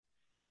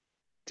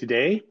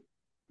Today,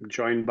 I'm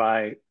joined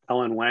by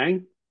Ellen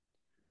Wang,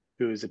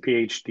 who is a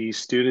PhD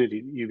student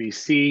at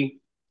UBC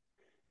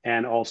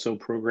and also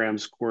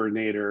programs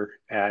coordinator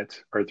at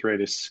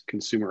Arthritis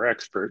Consumer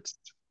Experts.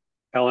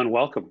 Ellen,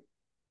 welcome.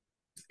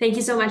 Thank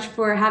you so much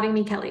for having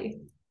me, Kelly.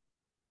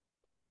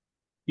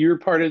 You're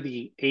part of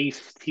the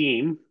ACE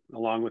team,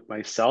 along with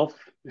myself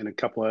and a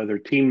couple of other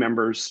team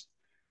members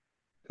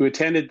who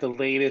attended the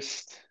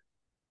latest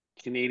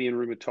Canadian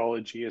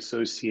Rheumatology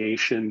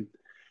Association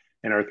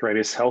and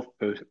Arthritis Health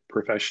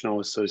Professional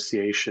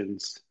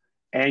Association's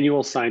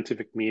annual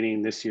scientific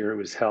meeting. This year it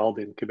was held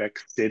in Quebec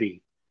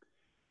City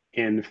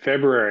in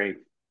February.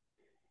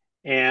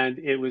 And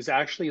it was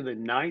actually the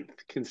ninth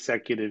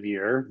consecutive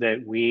year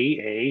that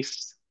we,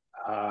 ACE,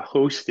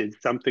 hosted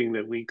something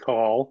that we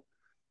call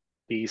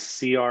the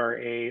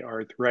CRA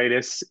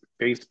Arthritis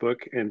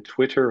Facebook and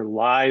Twitter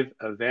live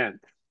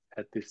event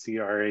at the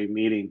CRA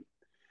meeting.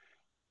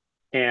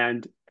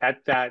 And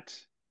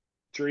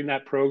during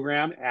that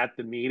program, at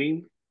the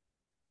meeting,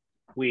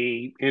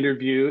 we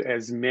interview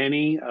as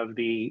many of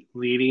the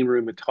leading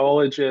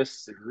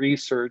rheumatologists,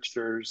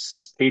 researchers,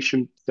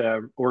 patient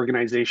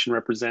organization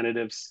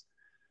representatives,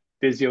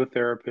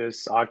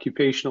 physiotherapists,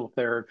 occupational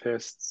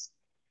therapists,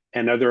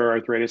 and other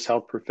arthritis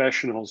health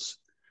professionals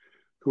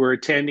who are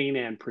attending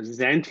and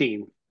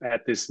presenting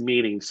at this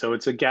meeting. So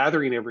it's a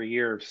gathering every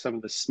year of some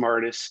of the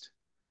smartest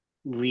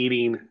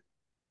leading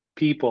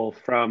people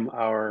from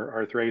our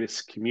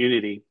arthritis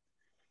community.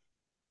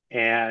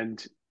 And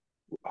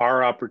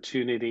our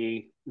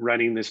opportunity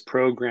running this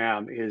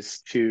program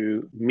is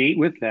to meet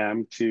with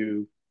them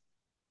to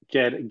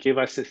give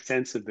us a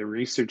sense of the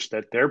research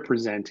that they're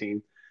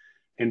presenting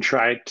and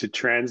try to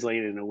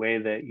translate in a way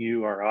that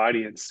you, our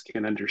audience,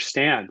 can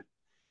understand.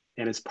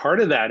 And as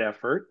part of that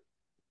effort,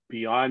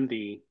 beyond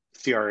the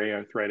CRA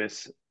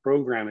arthritis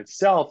program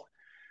itself,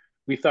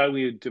 we thought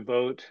we would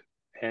devote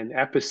an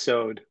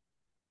episode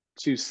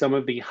to some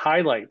of the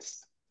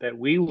highlights that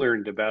we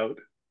learned about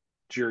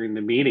during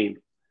the meeting.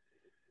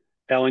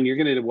 Ellen, you're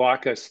going to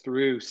walk us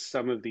through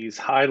some of these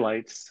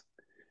highlights.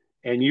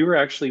 And you were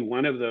actually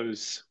one of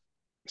those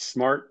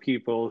smart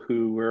people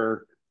who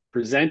were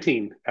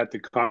presenting at the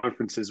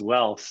conference as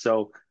well.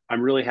 So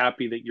I'm really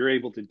happy that you're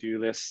able to do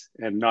this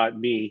and not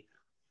me,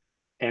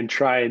 and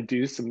try and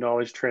do some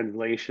knowledge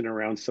translation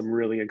around some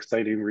really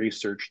exciting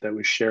research that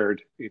was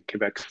shared in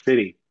Quebec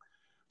City.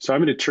 So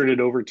I'm going to turn it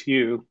over to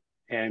you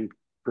and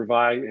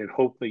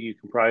hope that you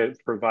can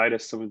provide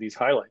us some of these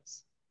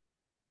highlights.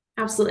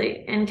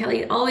 Absolutely. And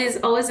Kelly, always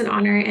an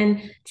honor.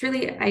 And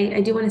truly,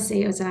 I do want to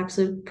say it was an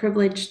absolute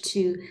privilege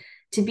to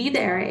be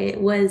there. It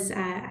was,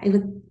 I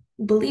would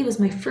believe,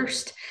 was my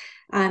first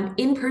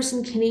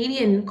in-person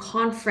Canadian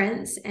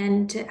conference,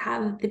 and to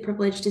have the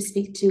privilege to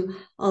speak to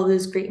all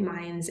those great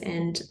minds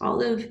and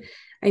all of,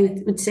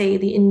 I would say,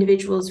 the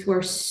individuals who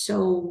are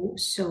so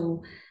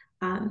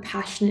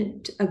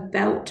passionate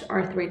about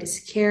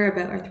arthritis care,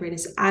 about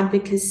arthritis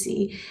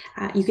advocacy.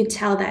 You could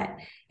tell that,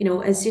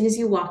 as soon as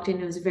you walked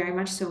in, it was very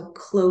much so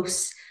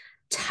close,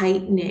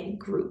 tight-knit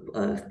group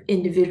of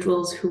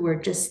individuals who were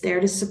just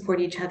there to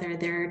support each other,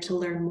 there to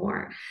learn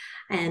more.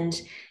 And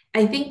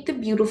I think the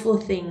beautiful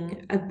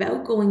thing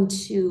about going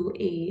to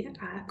a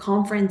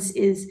conference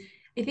is,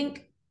 I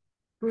think,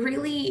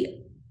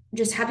 really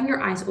just having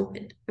your eyes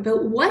opened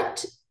about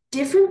what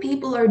different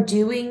people are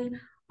doing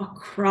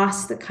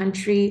across the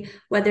country,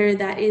 whether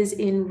that is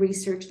in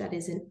research, that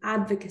is in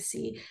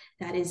advocacy,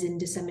 that is in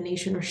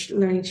dissemination or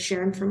learning to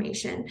share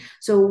information.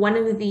 So one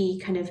of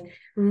the kind of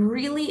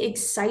really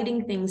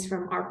exciting things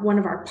from one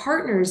of our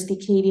partners,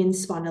 the Canadian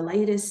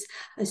Spondylitis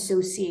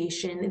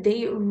Association,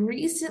 they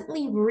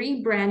recently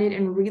rebranded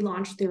and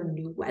relaunched their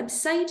new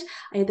website.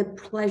 I had the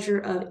pleasure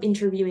of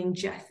interviewing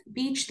Jeff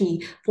Beach,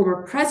 the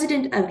former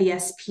president of the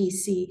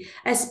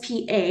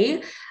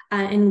SPA,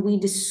 and we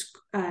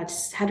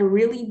had a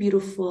really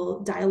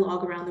beautiful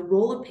dialogue around the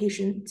role of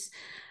patients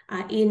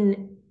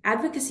in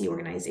advocacy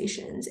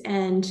organizations,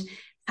 and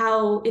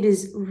how it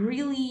is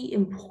really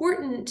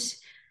important,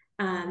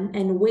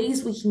 and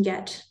ways we can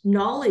get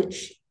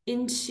knowledge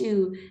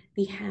into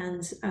the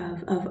hands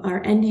of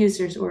our end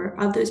users or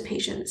of those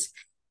patients.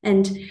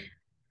 And,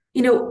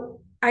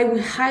 I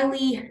would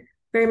highly,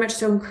 very much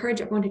so, encourage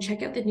everyone to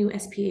check out the new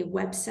SPA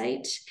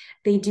website.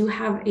 They do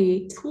have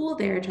a tool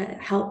there to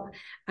help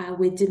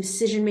with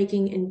decision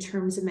making in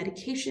terms of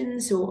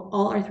medications. So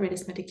all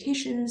arthritis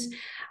medications,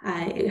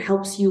 it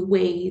helps you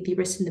weigh the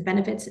risks and the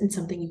benefits, and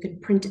something you can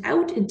print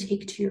out and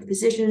take to your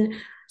physician.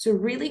 So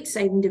really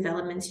exciting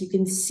developments. You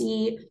can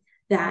see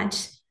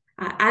that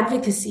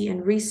advocacy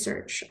and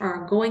research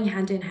are going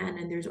hand in hand,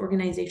 and there's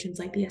organizations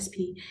like the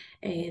SPA,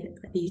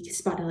 the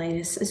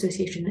Spondylitis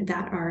Association,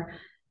 that are,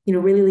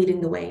 really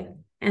leading the way.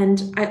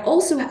 And I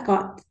also have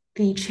got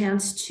the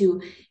chance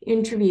to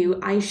interview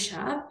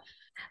Aisha.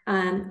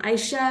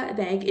 Aisha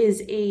Beg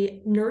is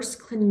a nurse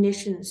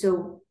clinician.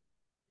 So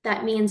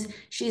that means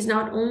she's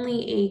not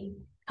only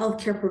a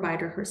healthcare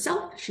provider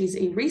herself, she's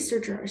a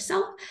researcher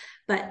herself,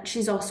 but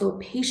she's also a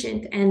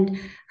patient. And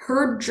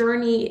her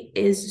journey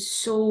is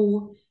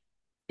so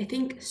I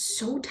think,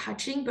 so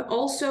touching, but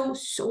also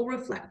so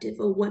reflective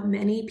of what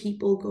many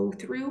people go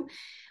through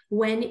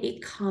when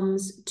it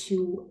comes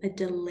to a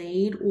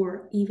delayed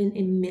or even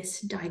a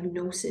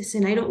misdiagnosis.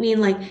 And I don't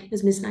mean like it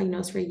was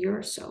misdiagnosed for a year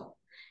or so,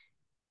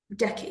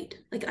 decade,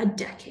 like a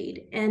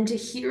decade. And to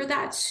hear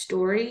that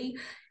story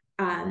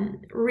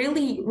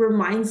really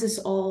reminds us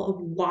all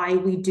of why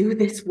we do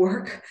this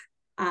work,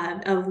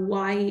 of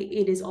why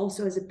it is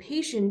also, as a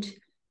patient,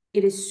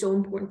 it is so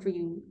important for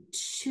you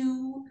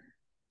to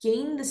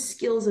gain the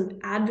skills of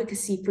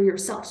advocacy for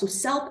yourself. So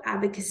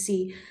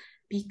self-advocacy,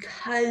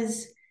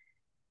 because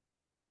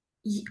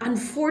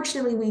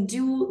unfortunately we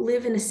do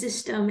live in a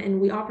system and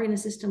we operate in a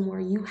system where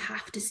you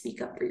have to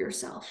speak up for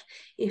yourself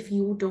if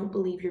you don't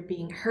believe you're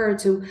being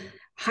heard. So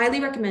highly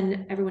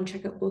recommend everyone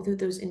check out both of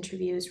those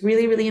interviews.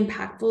 Really, really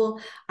impactful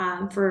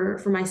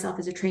for myself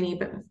as a trainee,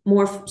 but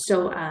more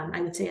so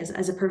I would say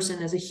as a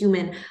person, as a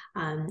human,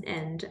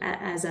 and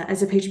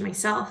as a patient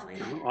myself.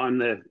 On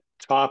the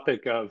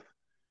topic of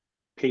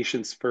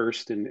patients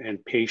first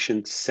and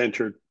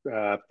patient-centered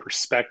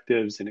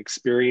perspectives and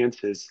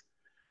experiences,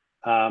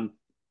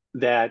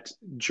 that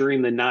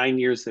during the 9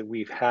 years that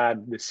we've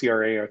had the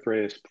CRA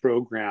arthritis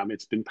program,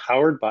 it's been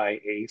powered by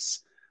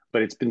ACE,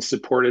 but it's been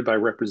supported by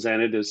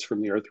representatives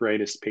from the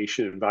Arthritis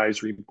Patient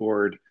Advisory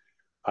Board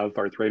of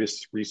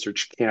Arthritis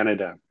Research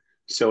Canada.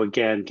 So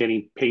again,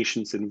 getting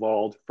patients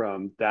involved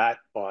from that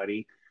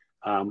body,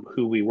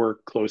 who we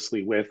work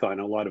closely with on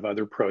a lot of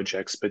other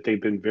projects, but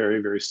they've been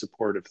very, very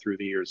supportive through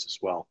the years as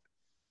well.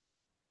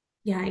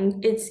 Yeah,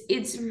 and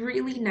it's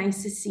really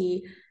nice to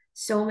see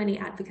so many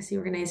advocacy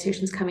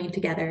organizations coming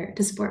together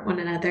to support one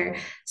another,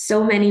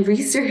 so many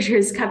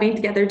researchers coming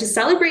together to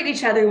celebrate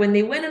each other when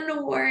they win an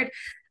award.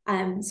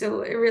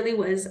 So it really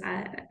was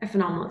a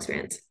phenomenal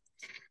experience.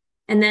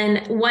 And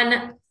then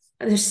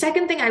the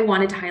second thing I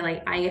wanted to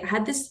highlight, I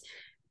had this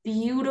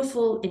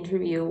beautiful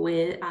interview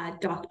with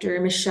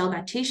Dr. Michelle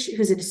Batish,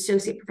 who's an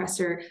associate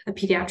professor of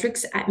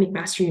pediatrics at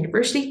McMaster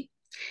University.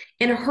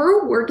 And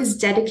her work is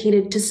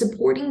dedicated to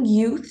supporting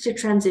youth to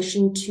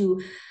transition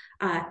to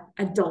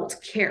adult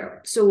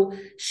care. So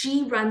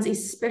she runs a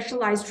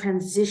specialized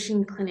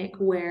transition clinic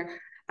where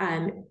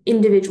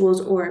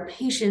individuals or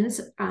patients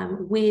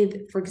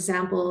with, for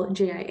example,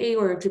 JIA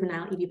or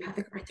juvenile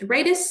idiopathic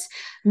arthritis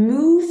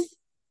move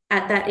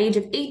at that age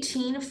of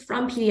 18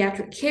 from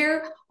pediatric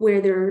care,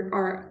 where there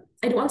are,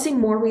 I don't want to say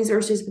more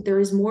resources, but there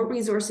is more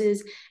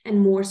resources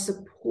and more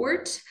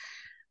support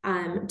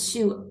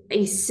to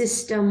a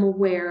system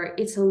where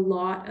it's a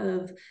lot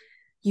of,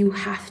 you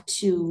have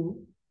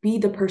to be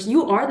the person,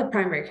 you are the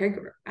primary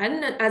caregiver.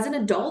 And as an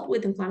adult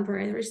with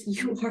inflammatory arthritis,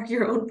 you are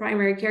your own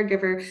primary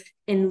caregiver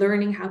in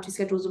learning how to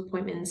schedule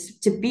appointments,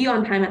 to be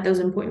on time at those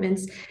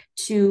appointments,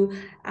 to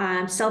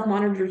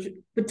self-monitor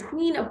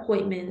between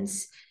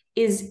appointments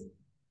is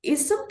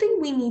something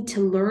we need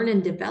to learn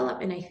and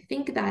develop. And I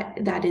think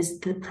that is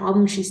the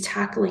problem she's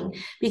tackling,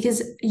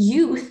 because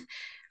youth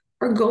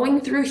are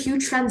going through a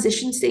huge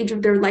transition stage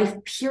of their life,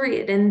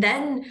 period. And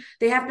then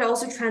they have to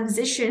also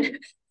transition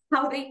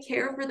how they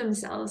care for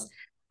themselves.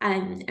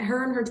 And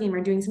her team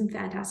are doing some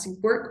fantastic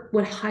work.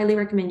 Would highly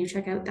recommend you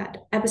check out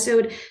that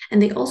episode.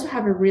 And they also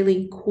have a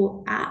really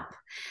cool app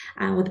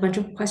with a bunch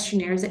of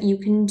questionnaires that you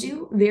can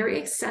do, very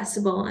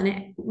accessible. And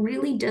it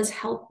really does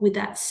help with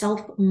that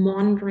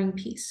self-monitoring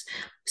piece.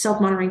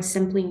 Self-monitoring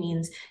simply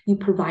means you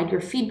provide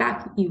your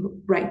feedback,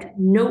 you write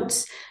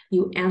notes,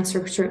 you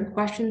answer certain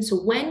questions. So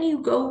when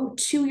you go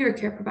to your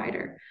care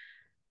provider,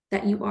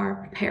 that you are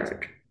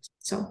prepared.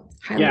 So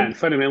Yeah, and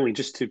fundamentally,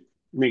 just to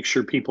make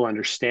sure people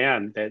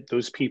understand that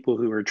those people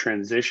who are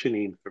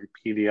transitioning from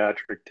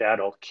pediatric to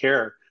adult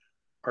care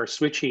are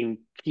switching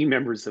key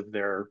members of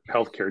their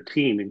healthcare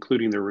team,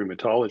 including their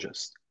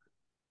rheumatologist.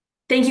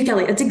 Thank you,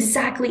 Kelly. That's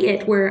exactly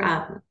it. Where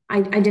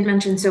I did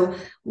mention, so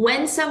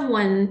when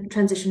someone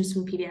transitions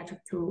from pediatric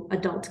to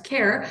adult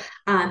care,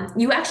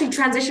 you actually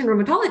transition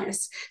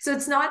rheumatologists. So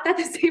it's not that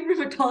the same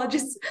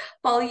rheumatologists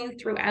follow you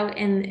throughout.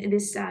 And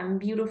this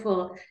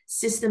beautiful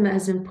system that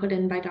has been put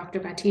in by Dr.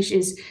 Batish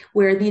is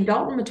where the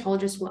adult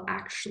rheumatologist will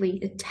actually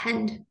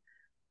attend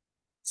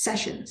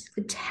sessions,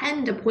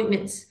 attend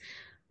appointments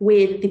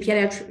with the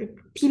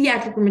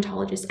pediatric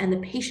rheumatologist and the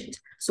patient.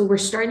 So we're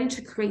starting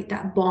to create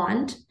that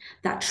bond,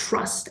 that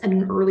trust at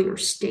an earlier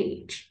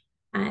stage.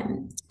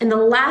 And the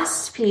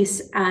last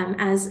piece,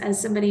 as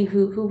somebody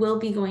who will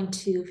be going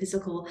to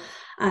physical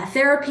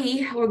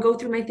therapy or go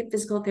through my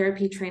physical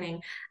therapy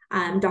training,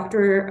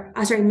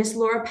 Miss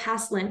Laura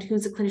Paslint,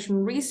 who's a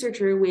clinician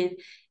researcher with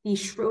the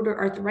Schroeder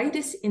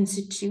Arthritis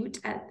Institute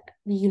at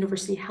the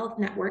University Health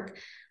Network,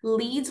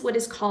 leads what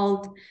is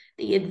called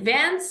the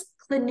Advanced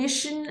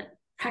Clinician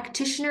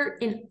Practitioner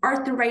in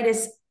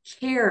Arthritis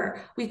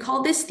Care. We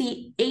call this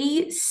the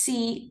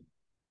ACPAC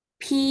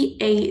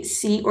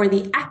or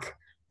the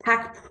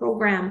ACPAC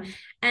program.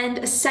 And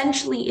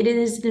essentially, it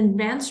is an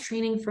advanced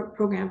training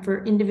program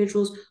for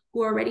individuals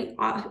who are already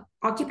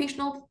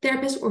occupational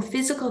therapists or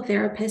physical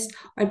therapists,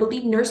 or I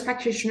believe nurse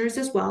practitioners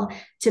as well,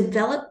 to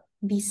develop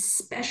the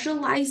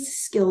specialized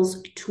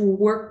skills to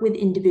work with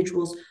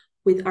individuals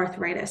with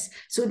arthritis.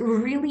 So it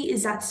really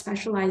is that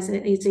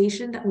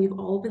specialization that we've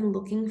all been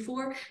looking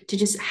for to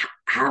just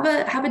have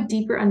a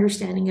deeper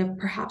understanding of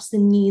perhaps the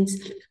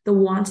needs, the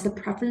wants, the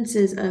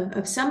preferences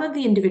of some of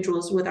the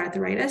individuals with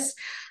arthritis,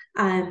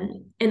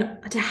 and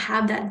to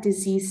have that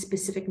disease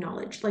specific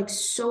knowledge, like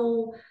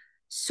so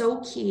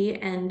key.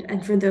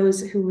 And for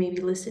those who may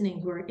be listening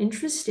who are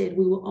interested,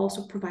 we will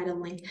also provide a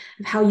link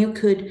of how you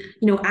could,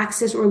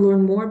 access or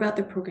learn more about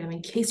the program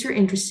in case you're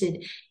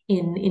interested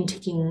in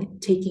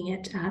taking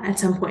it at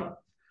some point.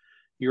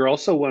 You're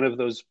also one of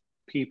those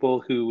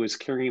people who was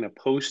carrying a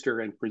poster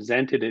and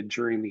presented it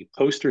during the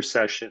poster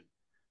session.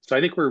 So I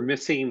think we're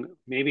missing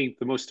maybe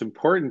the most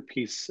important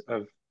piece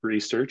of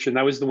research, and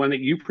that was the one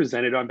that you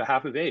presented on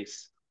behalf of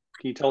ACE.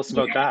 Can you tell us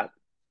about Yeah. that?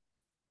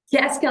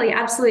 Yes, Kelly,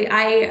 absolutely.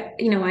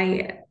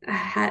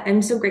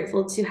 I'm so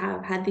grateful to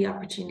have had the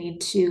opportunity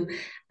to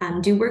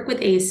do work with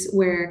ACE,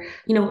 where,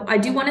 I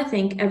do want to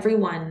thank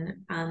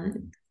everyone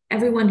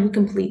who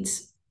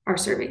completes our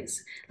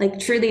surveys. Like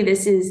truly,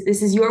 this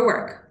is your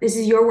work. This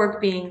is your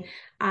work being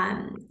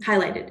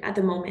highlighted at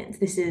the moment.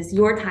 This is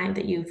your time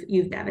that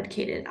you've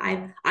dedicated.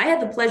 I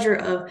had the pleasure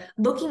of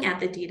looking at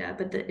the data,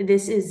 but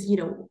this is,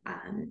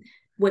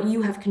 what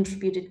you have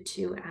contributed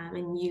to,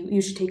 and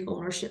you should take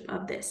ownership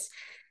of this.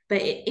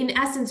 But in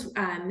essence,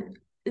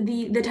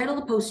 the title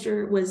of the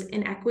poster was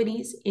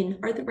Inequities in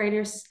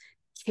Arthritis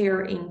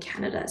Care in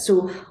Canada.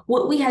 So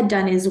what we had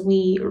done is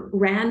we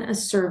ran a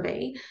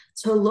survey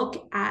to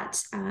look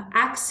at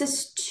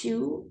access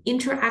to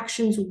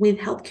interactions with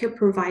healthcare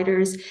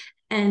providers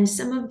and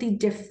some of the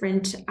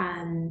different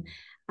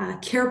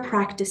care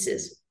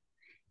practices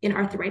in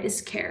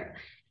arthritis care.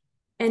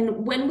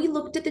 And when we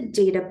looked at the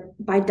data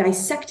by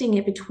dissecting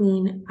it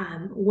between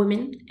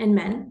women and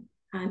men,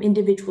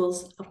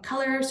 individuals of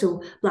color,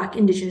 so Black,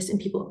 Indigenous, and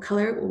people of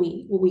color,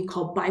 what we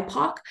call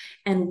BIPOC,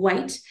 and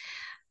white,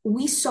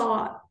 we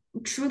saw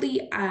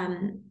truly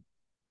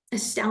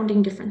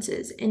astounding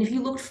differences. And if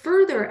you look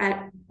further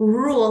at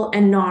rural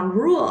and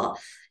non-rural,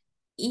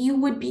 you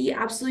would be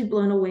absolutely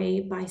blown away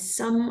by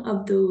some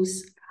of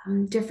those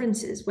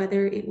differences,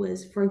 whether it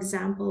was, for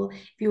example,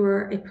 if you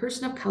were a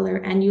person of color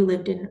and you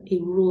lived in a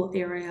rural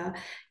area,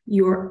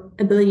 your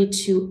ability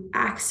to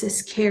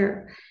access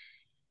care,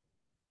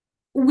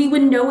 we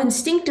would know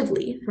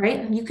instinctively,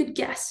 right? You could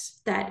guess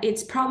that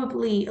it's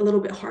probably a little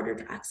bit harder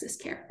to access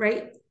care,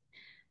 right?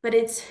 But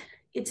it's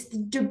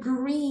the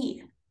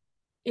degree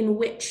in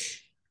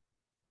which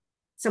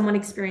someone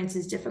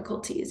experiences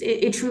difficulties.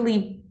 It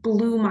truly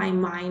blew my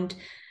mind,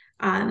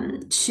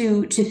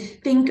 to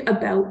think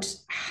about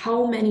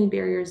how many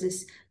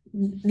barriers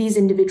these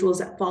individuals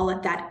that fall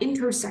at that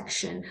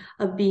intersection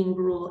of being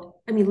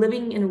rural, I mean,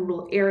 living in a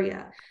rural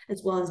area,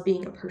 as well as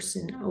being a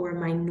person or a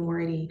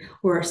minority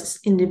or an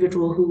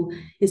individual who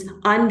is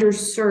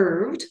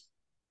underserved,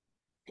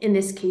 in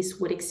this case,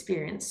 would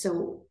experience.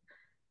 So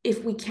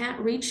if we can't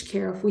reach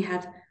care, if we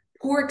have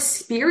poor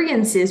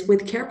experiences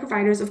with care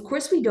providers, of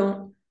course we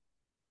don't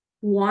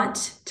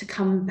want to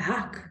come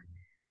back.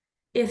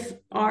 If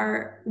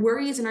our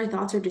worries and our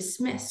thoughts are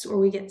dismissed, or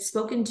we get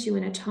spoken to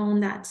in a tone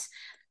that's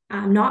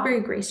not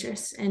very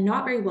gracious and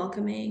not very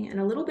welcoming and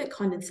a little bit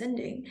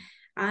condescending,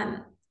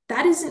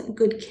 that isn't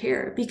good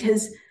care,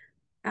 because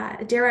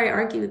dare I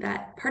argue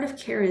that part of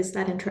care is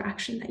that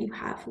interaction that you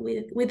have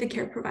with the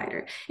care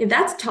provider. If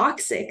that's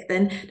toxic,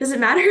 then it doesn't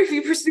matter if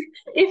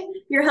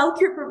your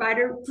healthcare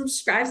provider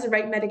prescribes the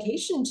right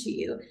medication to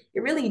you.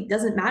 It really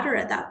doesn't matter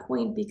at that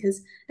point,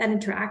 because that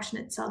interaction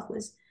itself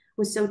was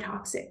so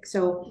toxic.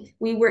 So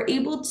we were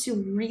able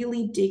to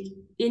really dig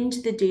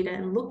into the data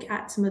and look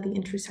at some of the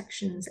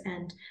intersections.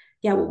 And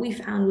yeah, what we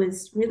found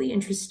was really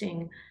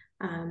interesting.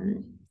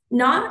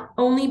 Not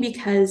only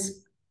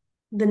because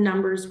the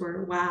numbers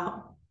were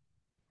wow,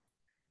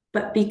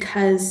 but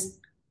because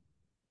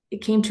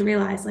it came to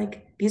realize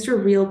like these are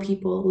real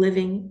people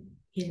living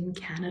in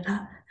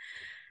Canada.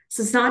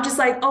 So it's not just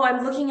like, oh,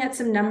 I'm looking at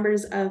some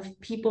numbers of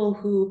people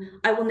who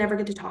I will never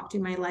get to talk to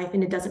in my life,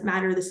 and it doesn't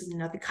matter, this is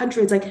another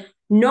country. It's like,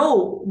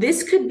 no,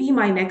 this could be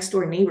my next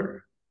door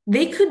neighbor.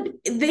 They could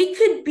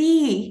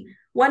be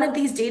one of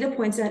these data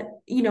points that,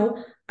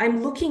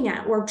 I'm looking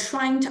at or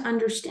trying to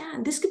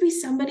understand. This could be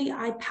somebody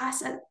I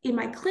pass in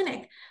my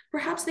clinic.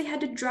 Perhaps they had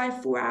to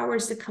drive 4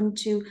 hours to come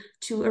to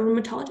a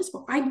rheumatologist.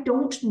 Well, I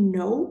don't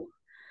know.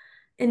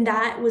 And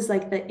that was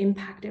like the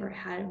impact it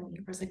had on me.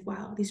 I was like,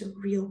 wow, these are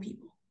real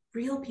people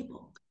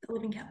that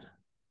live in Canada.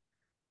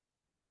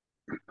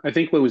 I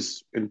think what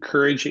was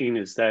encouraging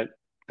is that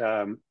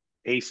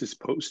ACE's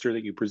poster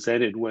that you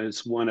presented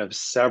was one of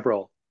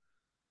several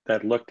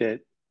that looked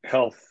at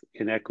health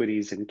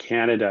inequities in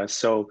Canada.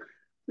 So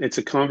it's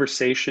a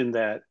conversation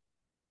that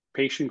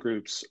patient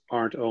groups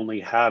aren't only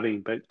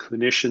having, but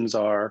clinicians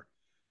are,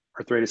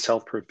 arthritis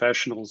health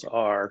professionals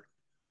are.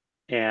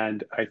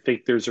 And I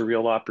think there's a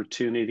real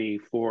opportunity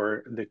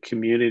for the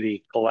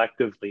community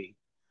collectively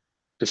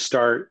to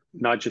start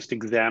not just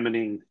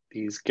examining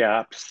these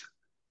gaps,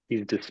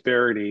 these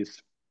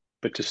disparities,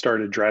 but to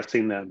start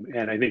addressing them.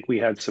 And I think we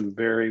had some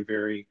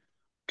very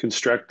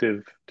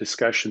constructive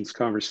discussions,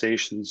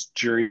 conversations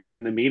during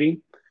the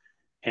meeting.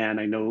 And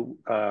I know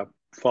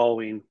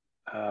following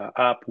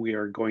up, we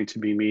are going to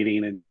be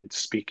meeting and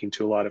speaking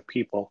to a lot of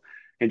people.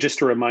 And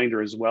just a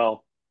reminder as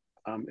well,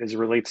 as it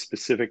relates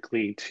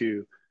specifically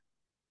to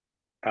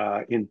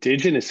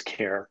Indigenous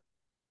care,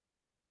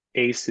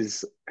 ACE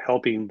is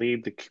helping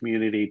lead the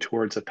community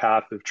towards a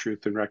path of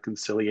truth and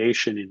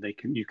reconciliation,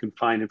 and you can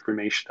find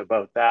information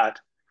about that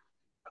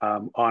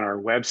on our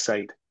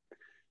website.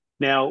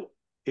 Now,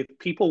 if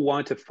people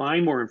want to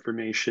find more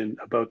information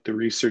about the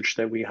research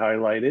that we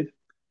highlighted,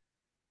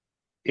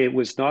 it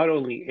was not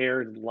only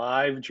aired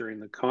live during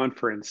the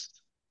conference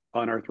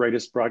on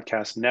Arthritis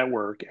Broadcast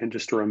Network, and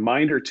just a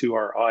reminder to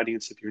our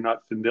audience, if you're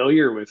not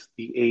familiar with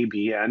the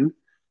ABN,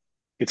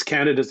 it's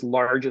Canada's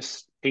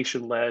largest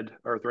patient-led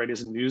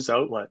arthritis news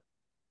outlet.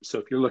 So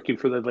if you're looking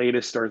for the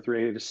latest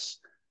arthritis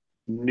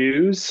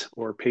news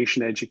or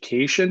patient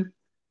education,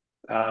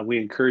 we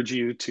encourage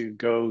you to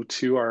go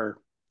to our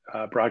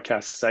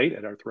broadcast site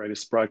at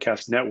Arthritis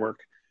Broadcast Network.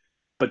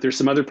 But there's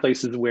some other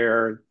places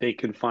where they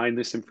can find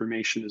this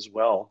information as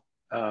well.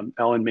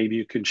 Ellen, maybe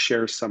you can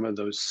share some of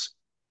those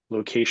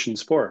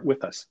locations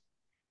with us.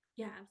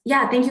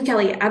 Yeah, thank you,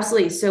 Kelly.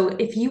 Absolutely. So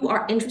if you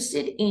are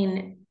interested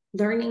in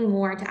learning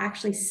more to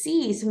actually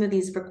see some of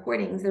these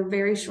recordings, they're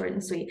very short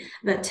and sweet,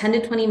 about 10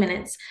 to 20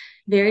 minutes,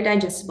 very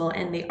digestible,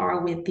 and they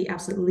are with the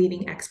absolute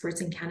leading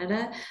experts in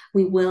Canada.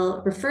 We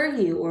will refer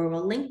you, or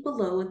we'll link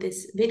below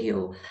this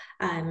video,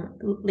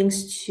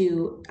 links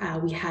to,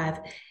 we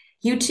have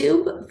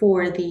YouTube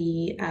for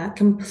the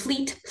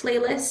complete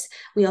playlist.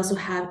 We also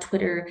have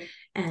Twitter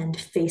and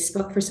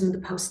Facebook for some of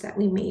the posts that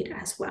we made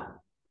as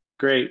well.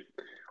 Great.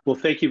 Well,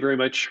 thank you very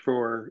much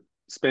for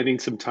spending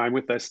some time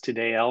with us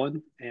today,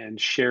 Ellen,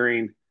 and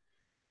sharing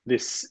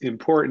this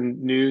important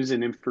news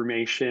and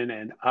information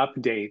and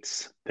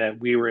updates that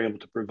we were able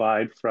to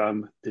provide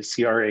from the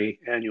CRA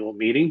annual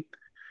meeting.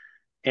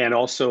 And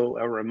also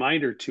a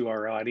reminder to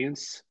our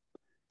audience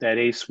that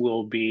ACE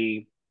will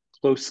be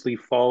closely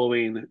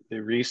following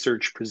the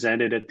research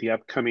presented at the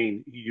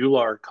upcoming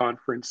EULAR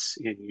conference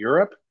in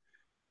Europe.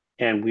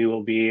 And we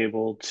will be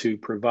able to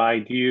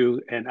provide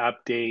you an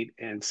update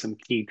and some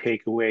key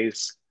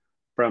takeaways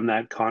from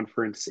that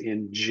conference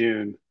in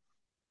June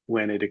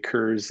when it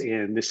occurs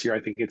in this year. I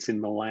think it's in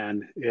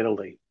Milan,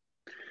 Italy.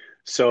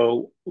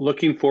 So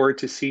looking forward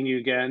to seeing you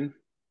again.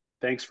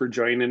 Thanks for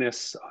joining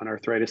us on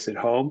Arthritis at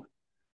Home.